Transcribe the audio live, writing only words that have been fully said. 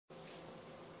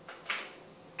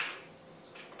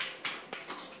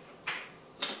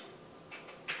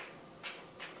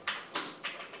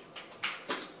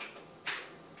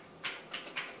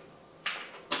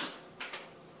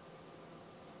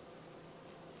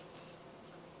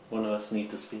One of us need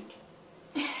to speak.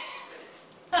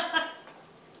 Cut.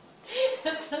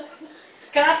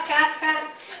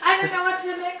 I don't know what's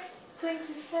the next thing to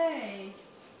say.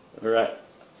 Alright.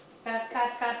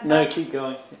 Cut. No, keep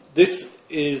going. This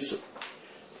is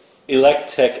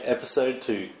Electech Episode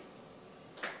 2.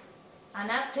 An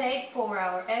update for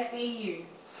our FEU,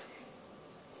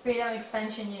 Freedom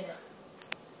Expansion Unit.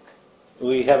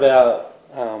 We have our...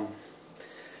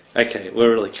 Okay,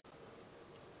 we're really...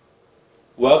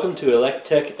 Welcome to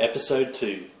Electech Episode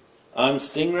 2. I'm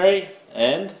Stingray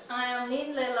and... I am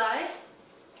Ninlelai.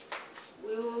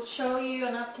 We will show you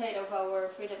an update of our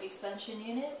Freedom Expansion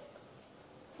Unit.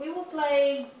 We will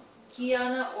play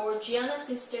Giana or Giana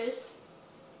Sisters,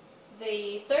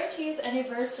 the 30th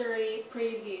anniversary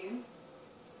preview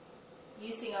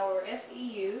using our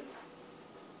FEU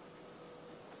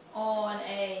on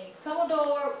a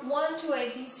Commodore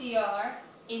 128D CR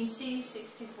in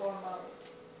C64 mode.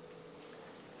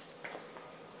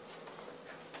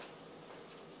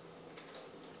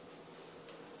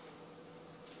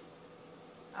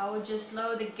 I will just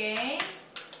load the game.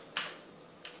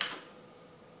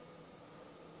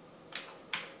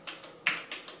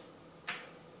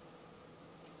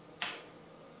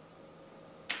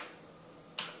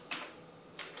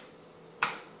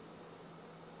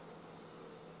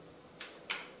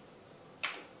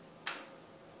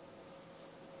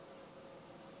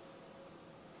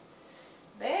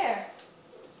 There.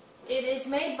 It is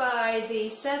made by the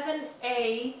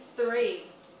 7A3.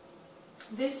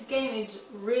 This game is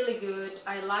really good.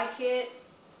 I like it.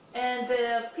 And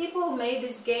the people who made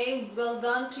this game, well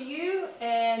done to you.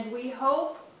 And we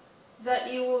hope that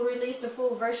you will release a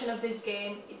full version of this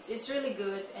game. It's really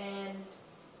good, and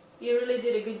you really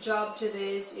did a good job to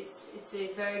this. It's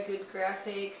a very good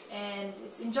graphics, and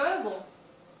it's enjoyable.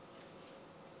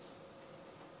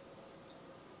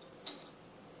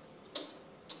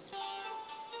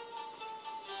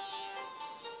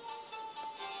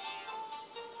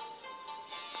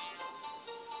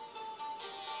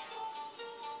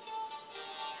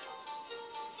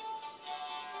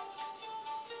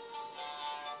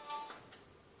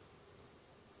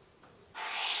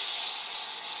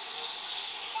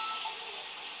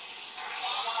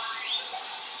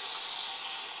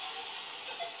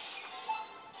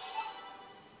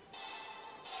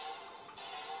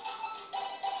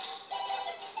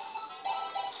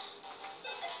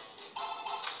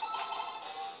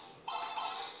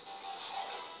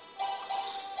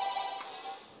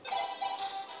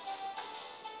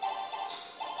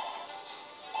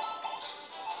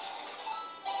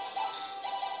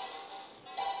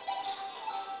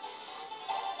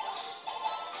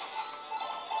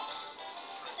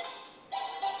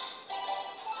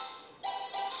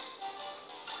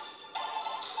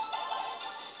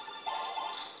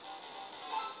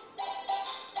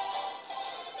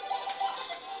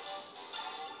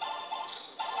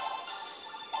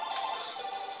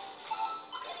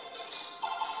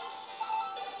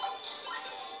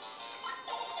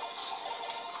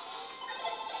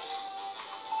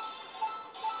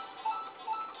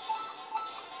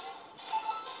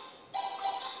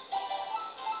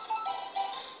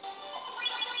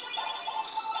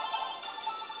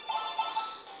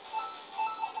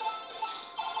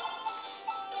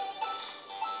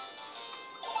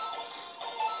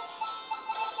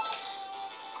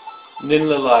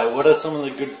 Ninlelai, what are some of the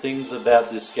good things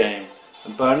about this game? The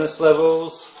bonus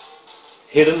levels?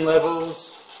 Hidden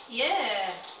levels? Yeah.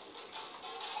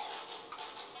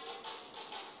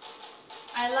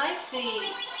 I like the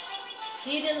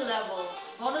hidden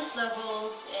levels, bonus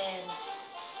levels, and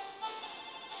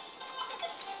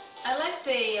I like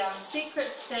the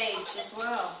secret stage as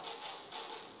well.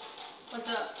 Was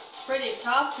pretty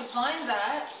tough to find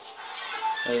that.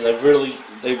 And they've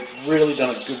really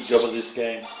done a good job of this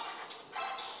game.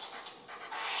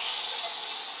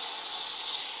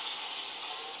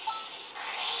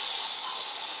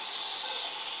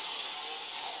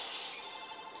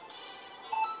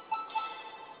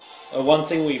 One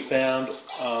thing we found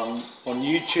on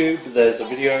YouTube, there's a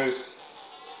video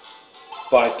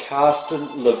by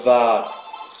Carsten Levard,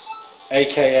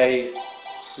 aka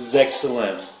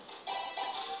Zexalem.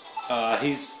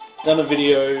 He's done a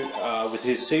video with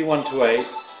his C128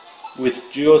 with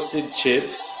dual SID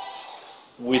chips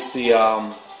with the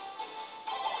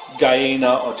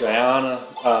Giana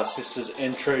Sisters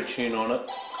intro tune on it.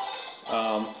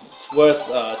 It's worth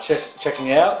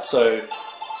checking out, so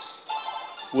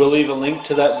we'll leave a link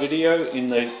to that video in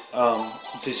the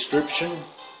description.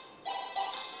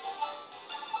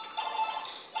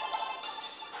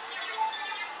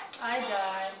 I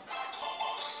died.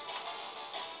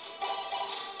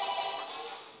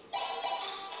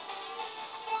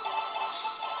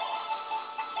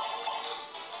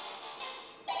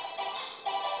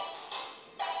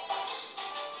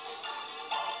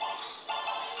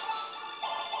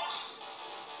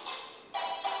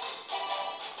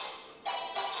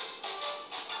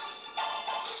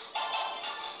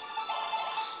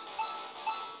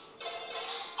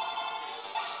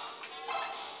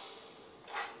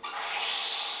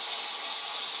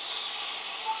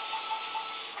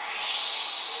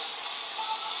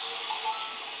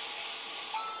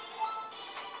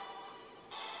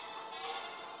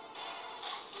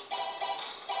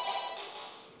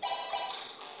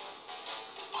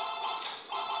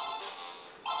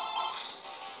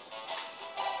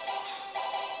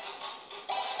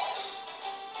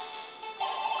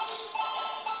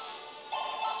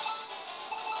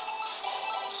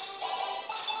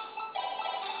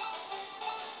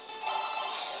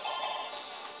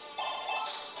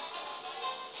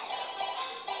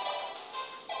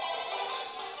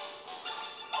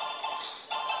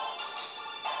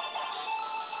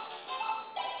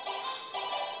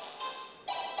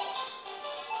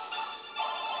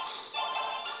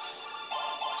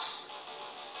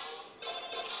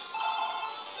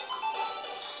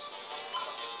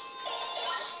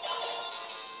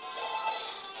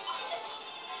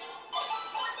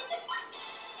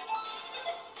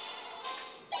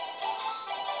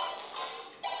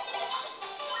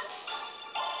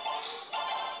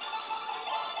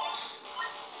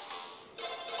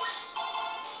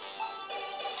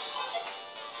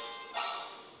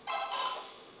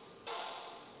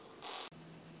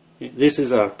 This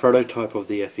is a prototype of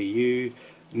the FEU.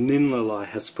 Ninlelai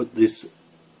has put this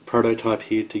prototype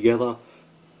here together.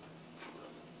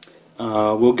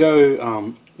 We'll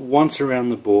go once around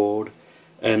the board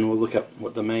and we'll look at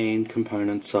what the main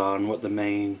components are and what the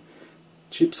main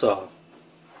chips are.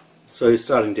 So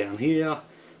starting down here,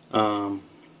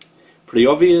 pretty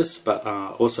obvious but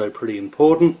also pretty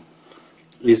important,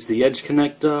 is the edge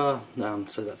connector.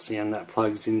 So that's the end that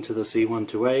plugs into the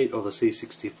C128 or the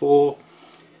C64.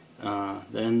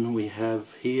 Then we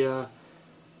have here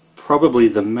probably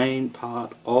the main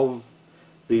part of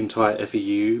the entire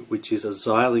FEU, which is a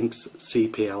Xilinx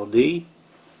CPLD.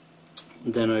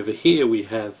 Then over here we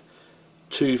have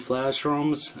 2 flash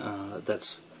ROMs,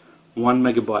 that's 1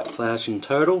 megabyte flash in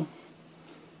total,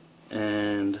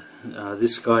 and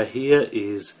this guy here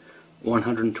is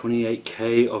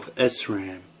 128K of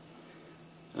SRAM.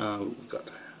 We've got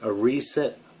a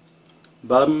reset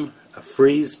button, a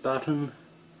freeze button,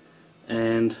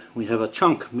 and we have a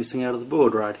chunk missing out of the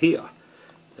board right here.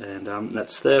 And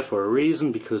that's there for a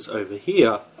reason, because over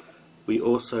here we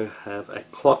also have a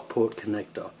clock port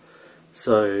connector.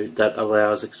 So that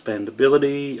allows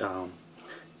expandability,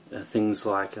 things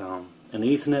like an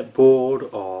Ethernet board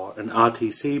or an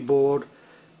RTC board.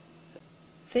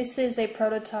 This is a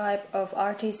prototype of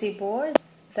RTC board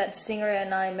that Stingray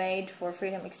and I made for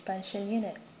Freedom Expansion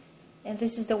Unit. And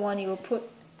this is the one you will put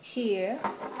here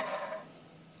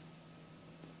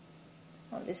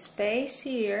on this space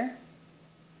here.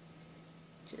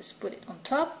 Just put it on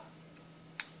top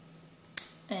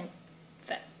and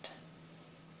that.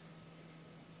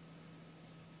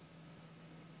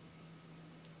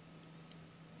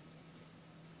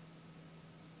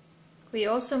 We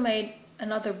also made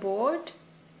another board.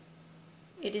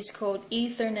 It is called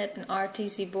Ethernet and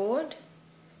RTC board.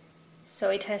 So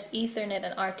it has Ethernet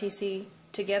and RTC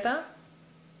together.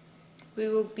 We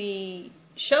will be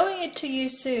showing it to you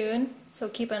soon, so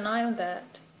keep an eye on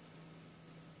that.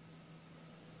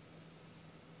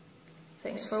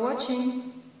 Thanks for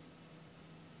watching.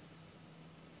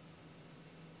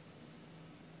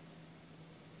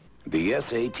 The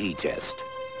SAT test.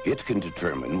 It can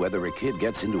determine whether a kid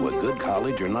gets into a good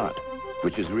college or not,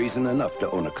 which is reason enough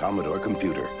to own a Commodore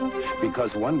computer.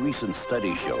 Because one recent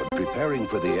study showed preparing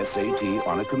for the SAT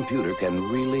on a computer can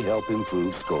really help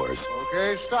improve scores.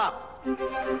 Okay, stop.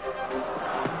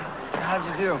 How'd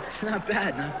you do? Not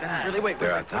bad, not bad. Really, wait.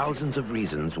 There are thousands of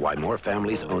reasons why more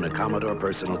families own a Commodore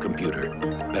personal computer.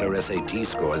 Better SAT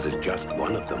scores is just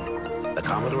one of them. The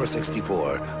Commodore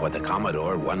 64 or the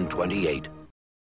Commodore 128.